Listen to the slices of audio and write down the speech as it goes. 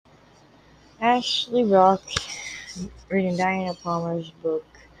Ashley Rock, reading Diana Palmer's book,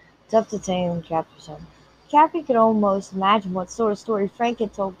 Tough to Tame, Chapter 7. Kathy could almost imagine what sort of story Frank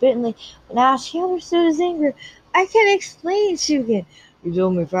had told Bentley, but now she understood his anger. I can't explain it, she began. You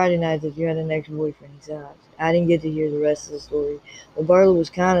told me Friday night that you had an ex-boyfriend, he said. I didn't get to hear the rest of the story, but Barlow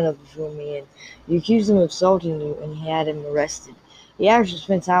was kind enough to fill me in. You accused him of assaulting you, and he had him arrested. He actually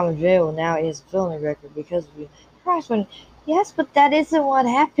spent time in jail, and now he has a felony record because of you. Harassment. Yes, but that isn't what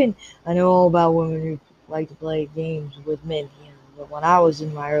happened. I know all about women who like to play games with men, but when I was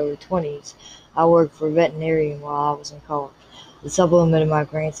in my early 20s, I worked for a veterinarian while I was in college. The supplemented my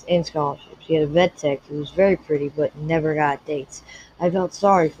grants and scholarships. She had a vet tech who was very pretty but never got dates. I felt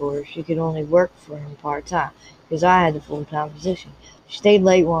sorry for her. She could only work for him part-time because I had the full-time position. She stayed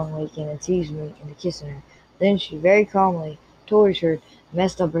late one weekend and teased me into kissing her. Then she very calmly tore her shirt,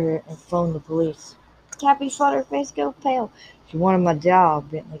 messed up her hair, and phoned the police. Cappy saw her face go pale. She wanted my job,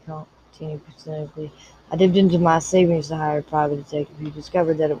 Bentley continued persistently. I dipped into my savings to hire a private detective who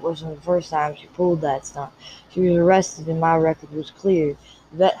discovered that it wasn't the first time she pulled that stunt. She was arrested and my record was cleared.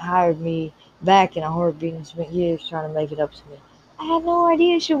 The vet hired me back in a heartbeat and spent years trying to make it up to me. I had no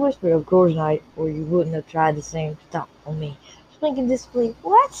idea, she whispered. Of course not, or you wouldn't have tried the same stunt on me. She blinked in disbelief.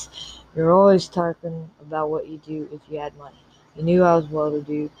 What? You're always talking about what you do if you had money. You knew I was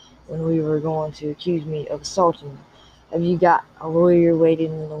well-to-do when we were going to accuse me of assaulting you. Have you got a lawyer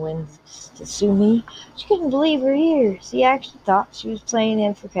waiting in the wings to sue me? She couldn't believe her ears. He actually thought she was playing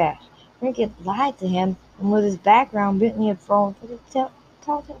in for cash. Frank had lied to him, and with his background, Bentley had fallen for the tell.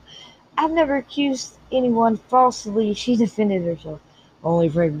 I've never accused anyone falsely, she defended herself. Only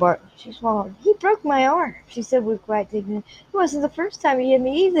Frank Barton. She swallowed. He broke my arm, she said with quiet dignity. It wasn't the first time he hit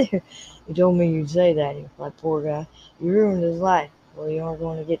me either. You told me you'd say that, he replied. Poor guy. You ruined his life. Well, you aren't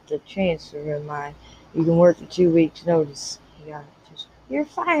going to get the chance to ruin mine. You can work for 2 weeks' notice. He got it. You're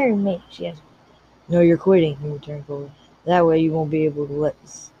firing me, she asked. No, you're quitting, he returned coldly. That way you won't be able to let the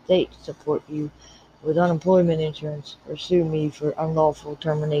state support you with unemployment insurance or sue me for unlawful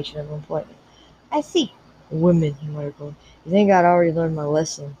termination of employment. I see. Women, he muttered coldly. You think I'd already learned my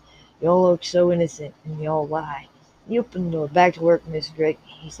lesson? You all look so innocent, and you all lie. He opened the door. Back to work, Miss Drake,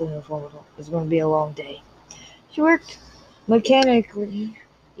 he said in a formal tone. It's going to be a long day. She worked mechanically,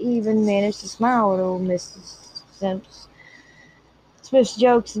 even managed to smile at old Mrs. Smith's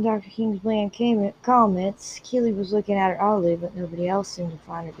jokes and Dr. King's bland comments. Keely was looking at her oddly, but nobody else seemed to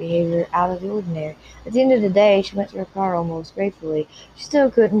find her behavior out of the ordinary. At the end of the day, she went to her car almost gratefully. She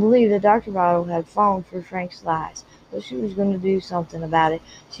still couldn't believe that Dr. Bottle had fallen for Frank's lies, but she was going to do something about it.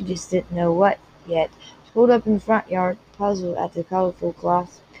 She just didn't know what yet. She pulled up in the front yard, puzzled at the colorful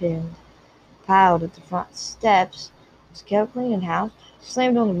cloth pin piled at the front steps. Was Kel cleaning house? She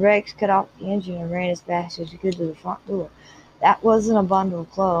slammed on the brakes, cut off the engine, and ran as fast as she could to the front door. That wasn't a bundle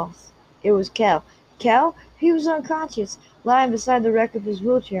of clothes. It was Kel. Kel? He was unconscious, lying beside the wreck of his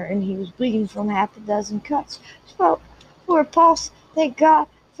wheelchair, and he was bleeding from half a dozen cuts. She felt for a pulse. Thank God.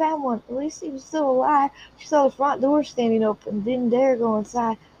 Found one. At least he was still alive. She saw the front door standing open, didn't dare go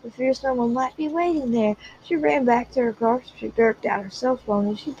inside, for fear someone might be waiting there. She ran back to her car. She jerked out her cell phone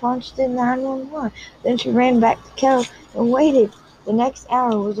and she punched in 911. Then she ran back to Kel and waited. The next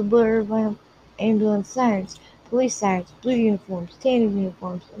hour was a blur of ambulance sirens, police sirens, blue uniforms, tanning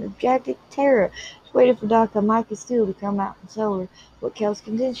uniforms, and abject terror. She waited for Dr. Micah Steele to come out and tell her what Kel's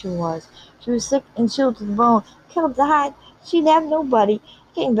condition was. She was sick and chilled to the bone. Kel died. She'd have nobody.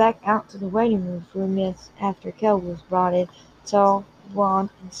 He came back out to the waiting room for a minute after Kel was brought in, tall, blond,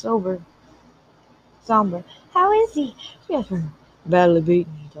 and somber. How is he? She asked him. Badly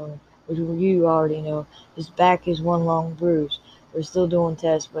beaten, he told her, which you already know. His back is one long bruise. We're still doing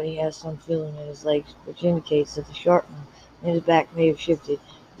tests, but he has some feeling in his legs, which indicates that the sharpening in his back may have shifted.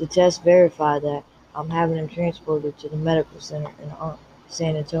 The tests verify that. I'm having him transported to the medical center in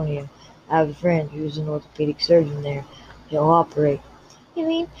San Antonio. I have a friend who's an orthopedic surgeon there. He'll operate. You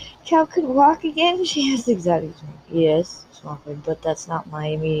mean Cal could walk again? She asked exotically. Yes, smiled, but that's not my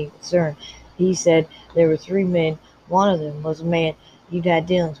immediate concern. He said there were 3 men. One of them was a man you'd had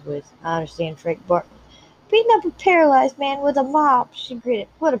dealings with. I understand Frank Barton. Beating up a paralyzed man with a mop, she gritted.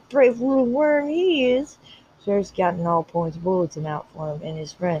 What a brave little worm he is. Sheriff's gotten all points bulletin out for him and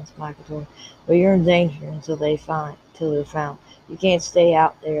his friends, Michael told her. But you're in danger until they're found. You can't stay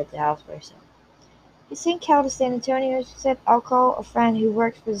out there at the house by yourself. You sent Cal to San Antonio, she said. I'll call a friend who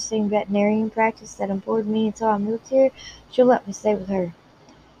works for the same veterinarian practice that employed me until I moved here. She'll let me stay with her.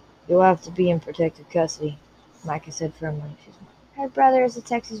 You'll have to be in protective custody, Micah said firmly. Her brother is a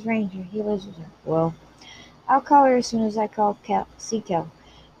Texas Ranger. He lives with her. Well, I'll call her as soon as I see Cal.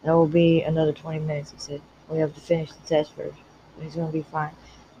 That will be another 20 minutes, he said. We have to finish the test first, but he's going to be fine.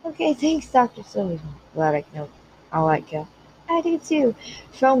 Okay, thanks, Dr. Silverman. Glad I can help. I like Cal. I do too.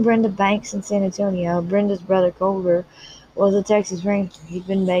 Shown Brenda Banks in San Antonio. Brenda's brother Colder was a Texas Ranger. He'd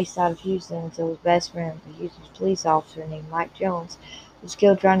been based out of Houston until his best friend, a Houston police officer named Mike Jones, was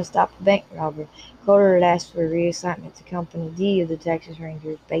killed trying to stop a bank robbery. Colder had asked for a reassignment to Company D of the Texas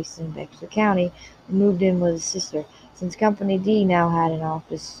Rangers based in Bexar County and moved in with his sister. Since Company D now had an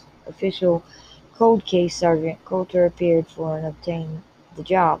official cold case sergeant, Coulter appeared for and obtained the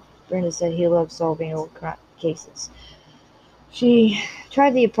job. Brenda said he loved solving old cases. She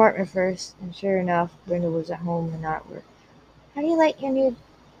tried the apartment first, and sure enough, Brenda was at home and not at work. How do you like your new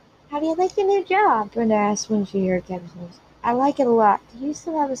How do you like your new job? Brenda asked when she heard Kevin's voice. I like it a lot. Do you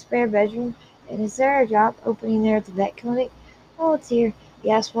still have a spare bedroom? And is there a job opening there at the vet clinic? Oh, it's here.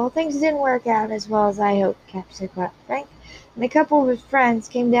 Yes, well, things didn't work out as well as I hoped, Cap said quietly. Frank and a couple of his friends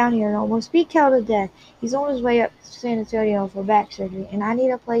came down here and almost beat Kel to death. He's on his way up to San Antonio for back surgery, and I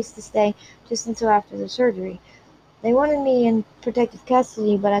need a place to stay just until after the surgery. They wanted me in protective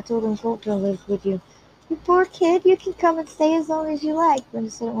custody, but I told them Coulter lived with you. You poor kid, you can come and stay as long as you like,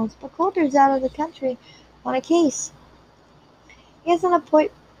 Brenda said at once, but Coulter's out of the country on a case. He has an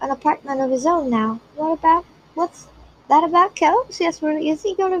apartment of his own now. What's that about Kel? She asked, is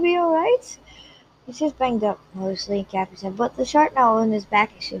he going to be alright? He's just banged up, mostly, Cappy said, but the shrapnel in his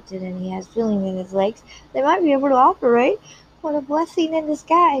back has shifted and he has feeling in his legs. They might be able to operate. What a blessing in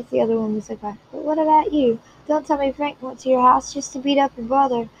disguise, the other woman said. But what about you? Don't tell me Frank went to your house just to beat up your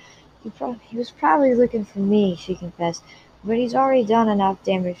brother. He was probably looking for me, she confessed, but he's already done enough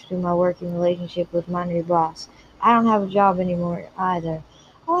damage to my working relationship with my new boss. I don't have a job anymore either.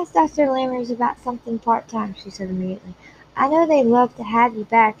 I'll ask Dr. Lammers about something part-time, she said immediately. I know they'd love to have you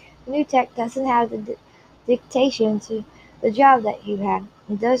back. The new tech doesn't have the dictation to the job that you had.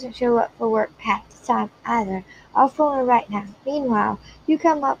 He doesn't show up for work half the time either. I'll phone her right now. Meanwhile, you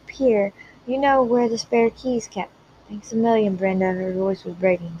come up here. You know where the spare key's kept. Thanks a million, Brenda. Her voice was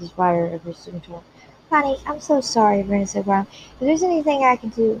breaking, despite her efforts to control. Honey, I'm so sorry, Brenda said quietly. If there's anything I can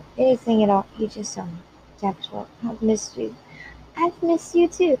do, anything at all, you just tell me. Jack spoke. I've missed you. I've missed you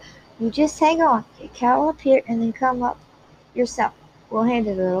too. You just hang on. Get Carol up here and then come up yourself. We'll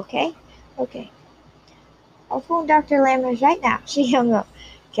handle it, okay? Okay. I'll phone Dr. Lammers right now. She hung up.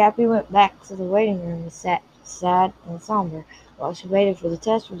 Cappy went back to the waiting room and sat sad and somber while she waited for the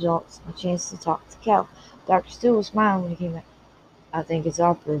test results and a chance to talk to Kel. Dr. Steele was smiling when he came back. I think it's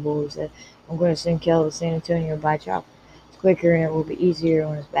operable, he said. I'm going to send Kel to San Antonio by chopper. It's quicker and it will be easier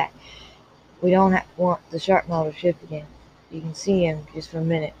on his back. We don't want the shrapnel to shift again. You can see him just for a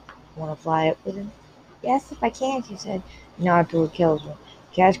minute. Want to fly up with him? Yes, if I can, she said. He nodded toward Kel's room.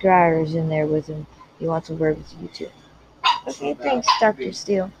 Cash Grier is in there with him. He wants to work with you too. Okay, thanks, Dr.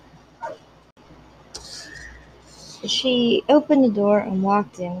 Steele. She opened the door and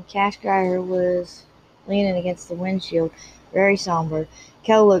walked in. Cash Grier was leaning against the windshield, very somber.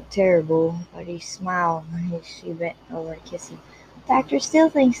 Kel looked terrible, but he smiled when she bent over to kiss him. Doctor Steele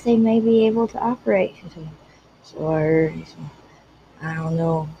thinks they may be able to operate, she told him. So I heard. He smiled. I don't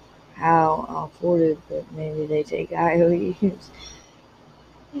know how I'll afford it, but maybe they take IOUs.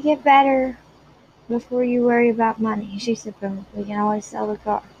 You get better before you worry about money, she said firmly. We can always sell the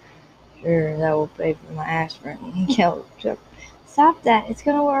car. Sure, that will pay for my aspirin. Kel chuckled. Stop that. It's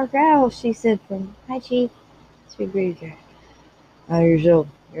gonna work out, she said firmly. Hi, Chief. She agreed, Jack. How yourself?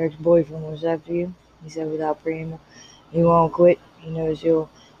 Your ex-boyfriend was after you, he said without preamble. He won't quit. He knows you'll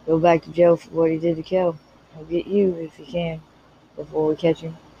go back to jail for what he did to Kel. He'll get you if he can, before we catch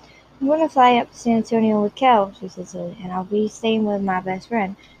him. I'm going to fly up to San Antonio with Kel, she said slowly, and I'll be staying with my best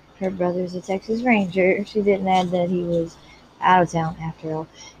friend. Her brother's a Texas Ranger. She didn't add that he was out of town after all.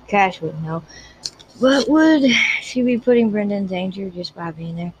 Cash wouldn't know. But would she be putting Brenda in danger just by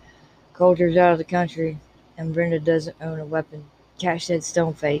being there? Coulter's out of the country, and Brenda doesn't own a weapon. Cash said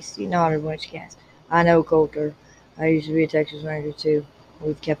stone-faced. He nodded when she gasped. I know Coulter. I used to be a Texas Ranger too.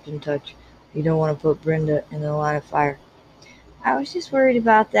 We've kept in touch. You don't want to put Brenda in the line of fire. I was just worried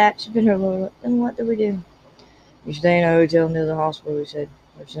about that. She bit her lip. Then what do we do? You stay in a hotel near the hospital, he said.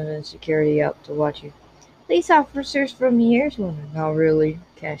 We're sending security out to watch you. Police officers from here? Not really,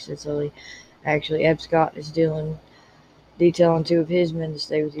 Cash said slowly. Actually, Eb Scott is detailing two of his men to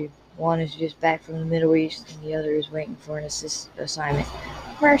stay with you. One is just back from the Middle East, and the other is waiting for an assignment.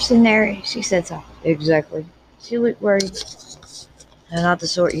 Mercenary, she said softly. Exactly. She looked worried. They're not the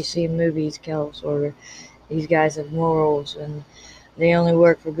sort you see in movies, Kel ordered. These guys have morals, and they only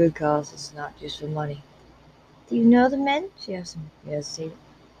work for good causes, not just for money. Do you know the men? She asked him. Yes,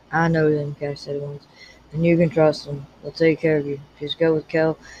 I know them, Cash said at once. And you can trust them. They'll take care of you. Just go with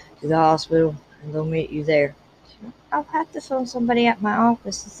Kel to the hospital, and they'll meet you there. I'll have to phone somebody at my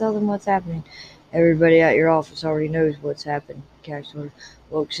office to tell them what's happening. Everybody at your office already knows what's happened, Cash ordered.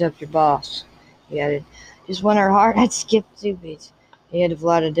 Well, except your boss, he added. Just when her heart had skipped 2 beats. He had to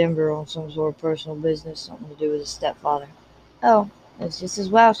fly to Denver on some sort of personal business, something to do with his stepfather. Oh, that's just as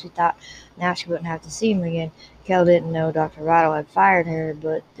well, she thought. Now she wouldn't have to see him again. Kel didn't know Dr. Rattle had fired her,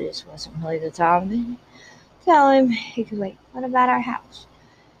 but this wasn't really the time to tell him he could wait. What about our house?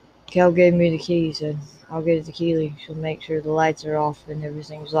 Kel gave me the key, he said. I'll get it to Keely. She'll make sure the lights are off and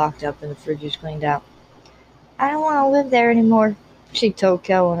everything's locked up and the fridge is cleaned out. I don't want to live there anymore, she told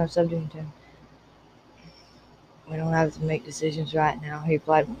Kel in a subdued tone. We don't have to make decisions right now, he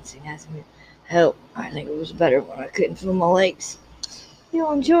replied once he asked me help. I think it was better when I couldn't feel my legs.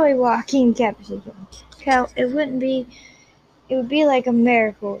 You'll enjoy walking, Captain said. Kel, it would be like a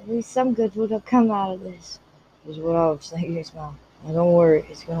miracle. At least some good would have come out of this. Is what I was thinking, he smiled. Now don't worry,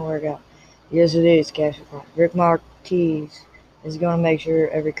 it's gonna work out. Yes, it is, Cash replied. Rick Marquez is going to make sure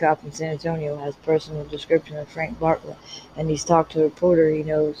every cop in San Antonio has a personal description of Frank Bartlett, and he's talked to a reporter he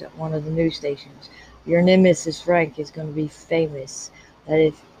knows at one of the news stations. Your nemesis Frank is going to be famous. That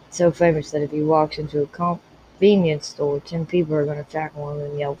if so famous that if he walks into a convenience store, 10 people are going to tackle him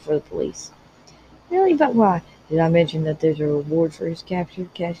and yell for the police. Really, but why? Did I mention that there's a reward for his capture,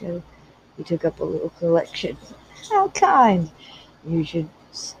 Cash added. He took up a little collection. How kind! You should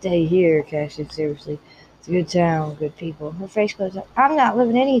stay here, Cash said seriously. It's a good town, good people. Her face closed up. I'm not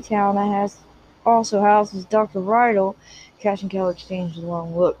living in any town that has also houses Dr. Rydell. Cash and Kel exchanged a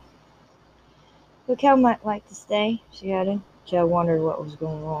long look. But Kel might like to stay, she added. Kel wondered what was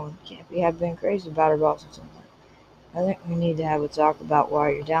going on. Cappy had been crazy about her boss or something. I think we need to have a talk about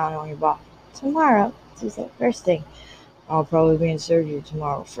why you're down on your boss. Tomorrow, she said. First thing. I'll probably be in surgery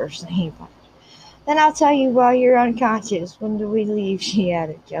tomorrow, first thing he finds. Then I'll tell you while you're unconscious. When do we leave? She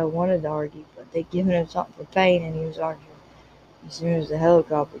added. Kel wanted to argue, but they'd given him something for pain, and he was arguing. As soon as the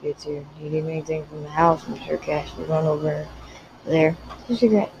helicopter gets here, do you need anything from the house? I'm sure Cash will run over there. Here's your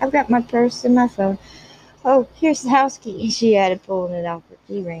great. I've got my purse and my phone. Oh, here's the house key, she added, pulling it out for a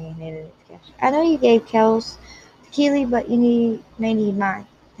key ring and handed it to Cash. I know you gave Kel's to Keely, but may need mine.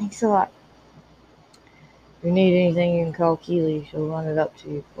 Thanks a lot. If you need anything, you can call Keely. She'll run it up to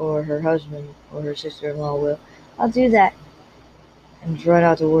you, or her husband, or her sister-in-law will. I'll do that. And try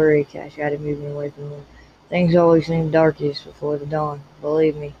not to worry, Cash added, moving away from him. Things always seem darkest before the dawn.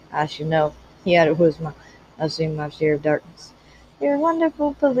 Believe me, I should know. He added with a smile. I've seen my share of darkness. You're a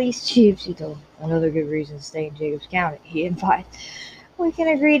wonderful police chief, she told him. Another good reason to stay in Jacobs County, he advised. We can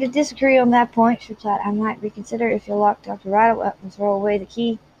agree to disagree on that point, she replied. I might reconsider if you'll lock Dr. Rydell up and throw away the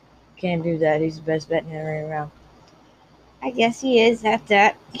key. Can't do that. He's the best veterinarian around. I guess he is at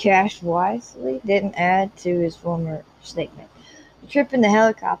that. Cash wisely didn't add to his former statement. The trip in the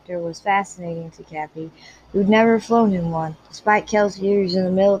helicopter was fascinating to Cappy, who'd never flown in one. Despite Kel's years in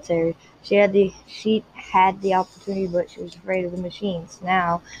the military, she had the opportunity, but she was afraid of the machines.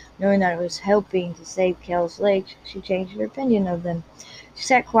 Now, knowing that it was helping to save Kel's legs, she changed her opinion of them. She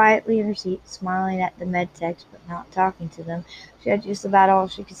sat quietly in her seat, smiling at the med techs, but not talking to them. She had just about all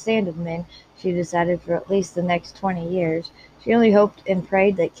she could stand of men, she decided, for at least the next 20 years. She only hoped and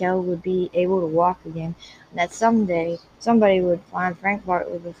prayed that Kel would be able to walk again, and that someday somebody would find Frank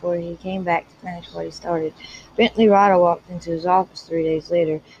Bartlett before he came back to finish what he started. Bentley Ryder walked into his office 3 days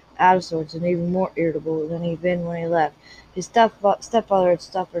later, out of sorts and even more irritable than he'd been when he left. His stepfather had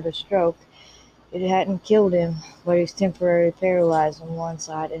suffered a stroke. It hadn't killed him, but he was temporarily paralyzed on one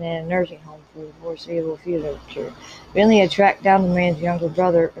side and in a nursing home for the foreseeable future. Bentley had tracked down the man's younger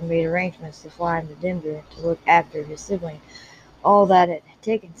brother and made arrangements to fly him to Denver to look after his sibling. All that had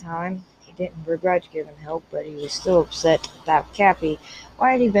taken time. He didn't begrudge giving help, but he was still upset about Cappy.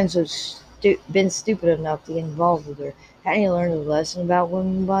 Why had he been stupid enough to get involved with her? Hadn't he learned a lesson about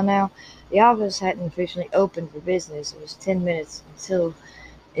women by now? The office hadn't officially opened for business. It was 10 minutes until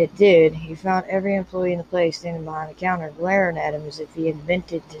it did. He found every employee in the place standing behind the counter, glaring at him as if he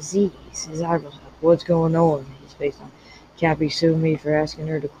invented disease. His eyebrows up. What's going on? His face on. Cappy sued me for asking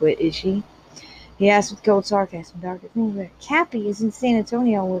her to quit, is she? He asked with cold sarcasm. Dr. Greenberg. Cappy is in San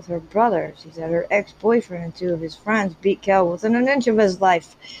Antonio with her brother, she said. Her ex-boyfriend and 2 of his friends beat Kel within an inch of his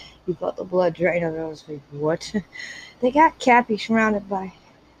life. He felt the blood drain out of his face. What? They got Cappy surrounded by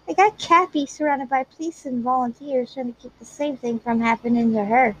police and volunteers trying to keep the same thing from happening to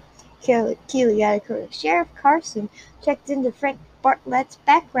her. Keely added quickly. Sheriff Carson checked into Frank Bartlett's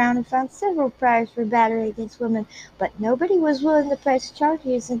background and found several priors for battery against women, but nobody was willing to press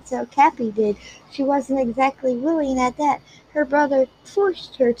charges until Cappy did. She wasn't exactly willing at that. Her brother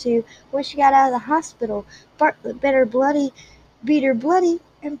forced her to when she got out of the hospital. Bartlett beat her bloody,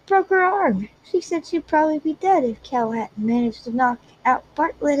 and broke her arm. She said she'd probably be dead if Cal hadn't managed to knock out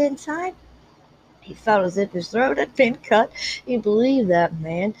Bartlett in time. He felt as if his throat had been cut. He believed that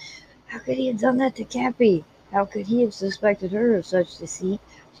man. How could he have done that to Cappy? How could he have suspected her of such deceit?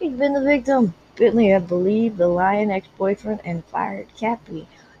 She'd been the victim. Bentley had believed the lying ex-boyfriend and fired Cappy.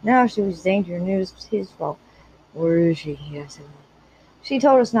 Now she was danger and it was his fault. Where is she? He asked him. She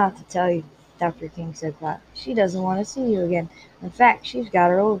told us not to tell you, Dr. King said quietly. She doesn't want to see you again. In fact, she's got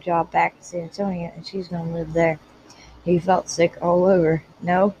her old job back in San Antonio and she's going to live there. He felt sick all over.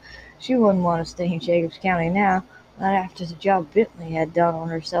 No, she wouldn't want to stay in Jacobs County now, not after the job Bentley had done on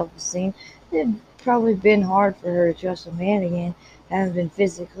her self-esteem. It had probably been hard for her to trust a man again, having been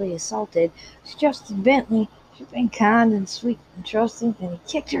physically assaulted. She trusted Bentley. She'd been kind and sweet and trusting, and he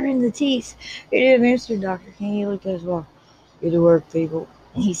kicked her in the teeth. He didn't answer Dr. King. He looked at his watch. Get to work, people,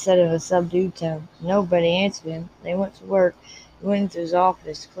 he said in a subdued tone. Nobody answered him. They went to work. He went into his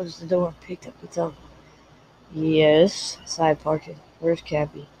office, closed the door, and picked up the telephone. Yes, sighed Parker. Where's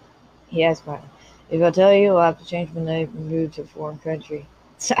Cappy? He asked quietly. If I tell you, I'll have to change my name and move to a foreign country.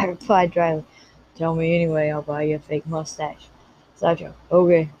 I replied dryly. Tell me anyway, I'll buy you a fake mustache. Sideshow.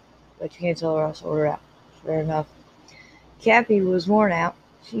 Okay, but you can't tell her I'll sort her out. Fair enough. Cappy was worn out.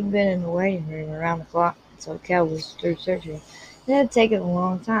 She'd been in the waiting room around the clock, so Cal was through surgery. It had taken a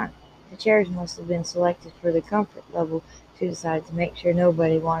long time. The chairs must have been selected for the comfort level. She decided to make sure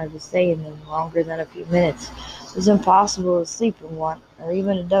nobody wanted to stay in them longer than a few minutes. It was impossible to sleep in one, or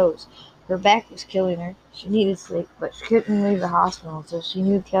even to doze. Her back was killing her. She needed sleep, but she couldn't leave the hospital until she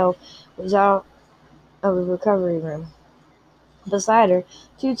knew Cal was out of the recovery room. Beside her,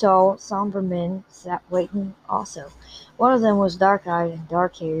 two tall, somber men sat waiting also. One of them was dark-eyed and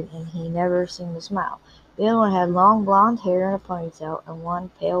dark-haired, and he never seemed to smile. The other one had long blond hair and a ponytail, and one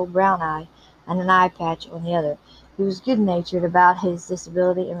pale brown eye, and an eye patch on the other. He was good-natured about his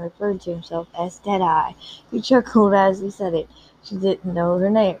disability and referred to himself as Deadeye. He chuckled as he said it. She didn't know their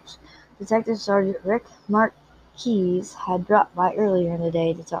names. Detective Sergeant Rick Marquise had dropped by earlier in the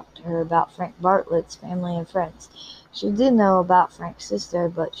day to talk to her about Frank Bartlett's family and friends. She did know about Frank's sister,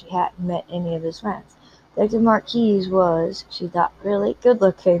 but she hadn't met any of his friends. Detective Marquise was, she thought, really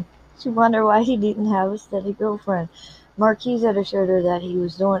good-looking. She wondered why he didn't have a steady girlfriend. Marquise had assured her that he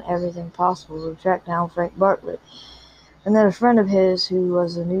was doing everything possible to track down Frank Bartlett, and that a friend of his, who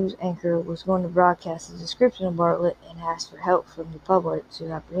was a news anchor, was going to broadcast a description of Bartlett and ask for help from the public to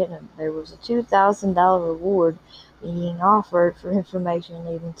apprehend him. There was a $2,000 reward being offered for information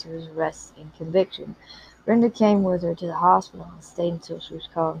leading to his arrest and conviction. Brenda came with her to the hospital and stayed until she was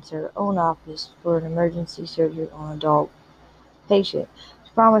called into her own office for an emergency surgery on a dog patient.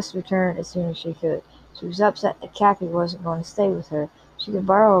 She promised to return as soon as she could. She was upset that Cappy wasn't going to stay with her. She could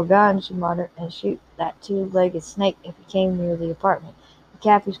borrow a gun, she muttered, and shoot that two-legged snake if he came near the apartment. But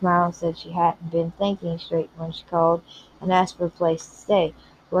Cappy smiled and said she hadn't been thinking straight when she called and asked for a place to stay.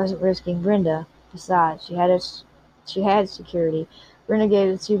 She wasn't risking Brenda. Besides, she had security. Brenda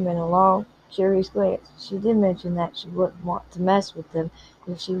gave the two men a long, curious glance. She did mention that she wouldn't want to mess with them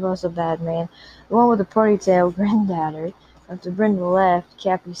if she was a bad man. The one with the ponytail grinned at her. After Brenda left,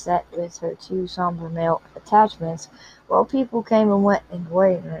 Cappy sat with her two somber male attachments while people came and went in the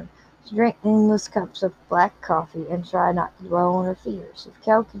waiting room. She drank endless cups of black coffee and tried not to dwell on her fears. If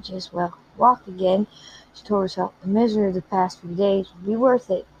Cal could just, well, walk again, she told herself, the misery of the past few days would be worth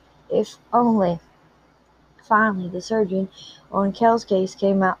it. If only. Finally, the surgeon on Cal's case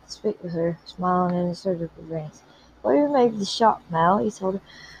came out to speak with her, smiling in his surgical glance. Well, you made the shot, Mal, he told her.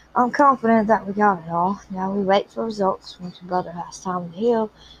 I'm confident that we got it all. Now we wait for results once your brother has time to heal,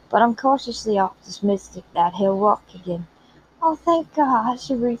 but I'm cautiously optimistic that he'll walk again. Oh, thank God,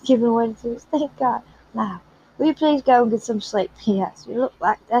 she breathed, giving way to tears. Thank God. Now, will you please go and get some sleep? He asked. You look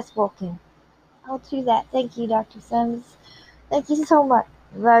like that's walking. I'll do that. Thank you, Dr. Simmons. Thank you so much.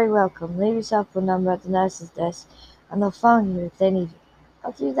 You're very welcome. Leave yourself a number at the nurse's desk, and they'll phone you if they need you.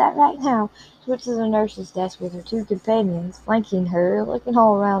 I'll do that right now. She went to the nurse's desk with her two companions, flanking her, looking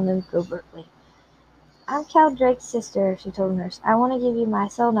all around them covertly. I'm Cal Drake's sister, she told the nurse. I want to give you my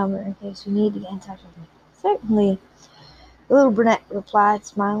cell number in case you need to get in touch with me. Certainly, the little brunette replied,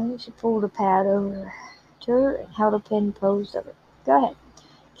 smiling. She pulled a pad over to her and held a pen posed over it. Go ahead.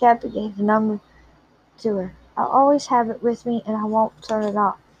 Cappy gave the number to her. I'll always have it with me, and I won't turn it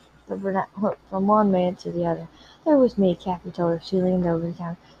off. The brunette looked from one man to the other. They're with me, Cappy told her. She leaned over the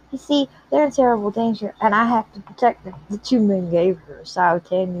counter. You see, they're in terrible danger, and I have to protect them. The two men gave her a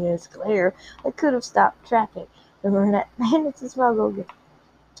simultaneous glare that could have stopped traffic. The brunette managed to smuggle again.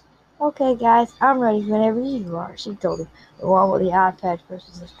 Okay, guys, I'm ready whenever you are, she told him. The one with the eye patch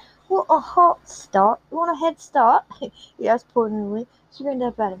person said, "What a hot start! You want a head start?" he asked pointedly. She grinned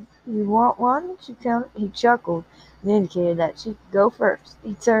up at him. "You want one?" she countered. He chuckled and indicated that she could go first.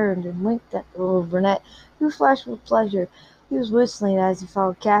 He turned and winked at the little brunette, who flushed with pleasure. He was whistling as he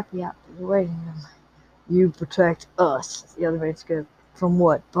followed Cappy out to the waiting room. "You protect us," the other man said. "From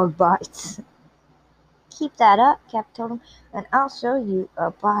what? Bug bites?" "Keep that up," Cappy told him, "and I'll show you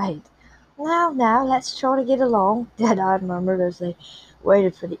a bite." Now, let's try to get along," Deadeye murmured as they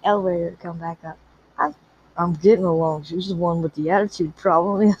waited for the elevator to come back up. I'm getting along. She's the one with the attitude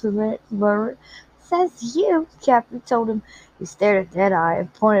problem," the other man murmured. "Says you," Cappy told him. He stared at Deadeye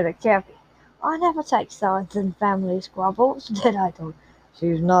and pointed at Cappy. "I never take sides in family squabbles," Deadeye told him.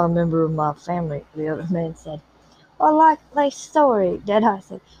 "She's not a member of my family," the other man said. "I like the story," Deadeye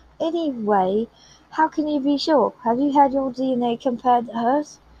said. "Anyway, how can you be sure? Have you had your DNA compared to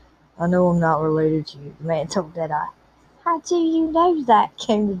hers?" "I know I'm not related to you," the man told Deadeye. "How do you know that?"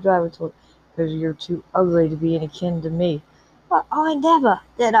 came the driver retort. "'Cause you're too ugly to be any kin to me." "But I never,"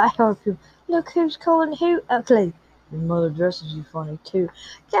 Deadeye argued. "Look who's calling who ugly." "Your mother dresses you funny, too."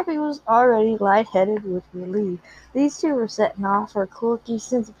 Cappy was already light-headed with relief. These two were setting off her quirky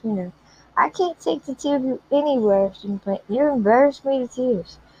sense of humor. "I can't take the two of you anywhere," she complained. "You embarrass me to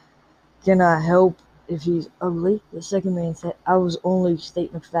tears." "Can I help if he's ugly?" the second man said. "I was only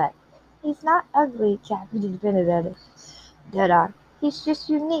stating a fact." "He's not ugly," Cappy defended at Deadeye. "He's just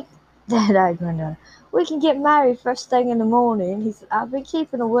unique." Deadeye grinned at her. "We can get married first thing in the morning," he said. "I've been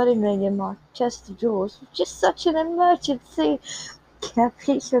keeping a wedding ring in my chest of drawers for just such an emergency."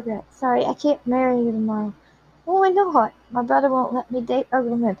 Cappy shook her head. "Sorry, I can't marry you tomorrow." "Why not? My brother won't let me date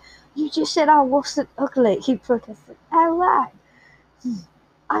ugly men." "You just said I wasn't ugly," he protested. "I lied."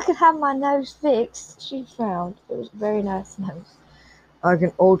 "I could have my nose fixed." She frowned. It was a very nice nose. "I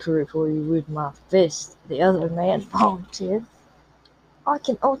can alter it for you with my fist," the other man volunteered. "I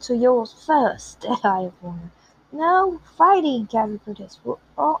can alter yours first," Deadeye informed her. "No fighting," Cappy protested. "We'll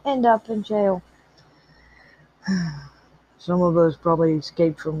all end up in jail." "Some of us probably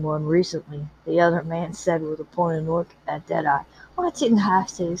escaped from one recently," the other man said with a pointed look at Deadeye. "I didn't have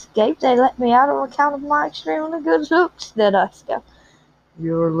to escape. They let me out on account of my extremely good looks," Deadeye scoffed.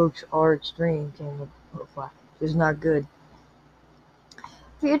 "Your looks are extreme," came the reply. "It's not good."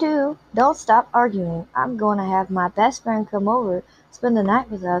 "If you do, don't stop arguing. I'm going to have my best friend come over, spend the night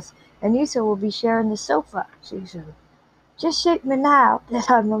with us, and you two will be sharing the sofa," she said. "Just shoot me now,"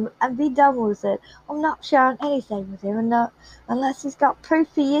 Deadeye murmured, "and be done with it. I'm not sharing anything with him, unless he's got proof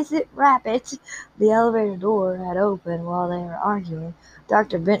he isn't Rabbit." The elevator door had opened while they were arguing.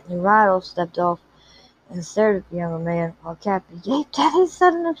 Dr. Bentley Riddle stepped off and stared at the young man, while Cappy gaped at his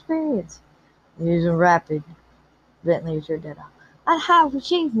sudden appearance. "He isn't Rapid," Bentley assured Deadeye. "And how would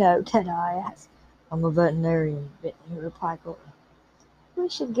you know?" Deadeye asked. "I'm a veterinarian," Bentley replied coldly. "We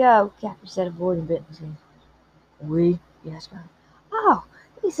should go," Cappy said, avoiding Bentley's hand. "We?" he asked. "Oh,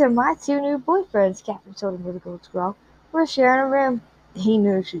 these are my two new boyfriends," Cappy told him with a cold scrawl. "We're sharing a room." He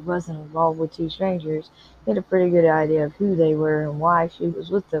knew she wasn't involved with two strangers. He had a pretty good idea of who they were and why she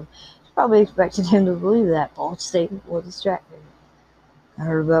was with them. She probably expected him to believe that bold statement would distract him. "I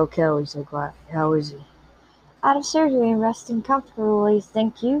heard about Kelly," he said quietly. "How is he?" "Out of surgery and resting comfortably,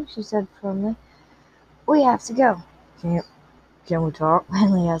 thank you," she said firmly. "We have to go." Can we talk?"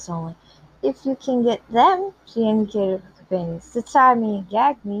 Bentley asked only. "If you can get them," she indicated her companions, "to tie me and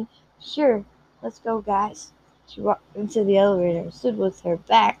gag me, sure. Let's go, guys." She walked into the elevator and stood with her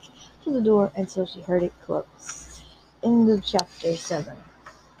back to the door until she heard it close. End of chapter 7.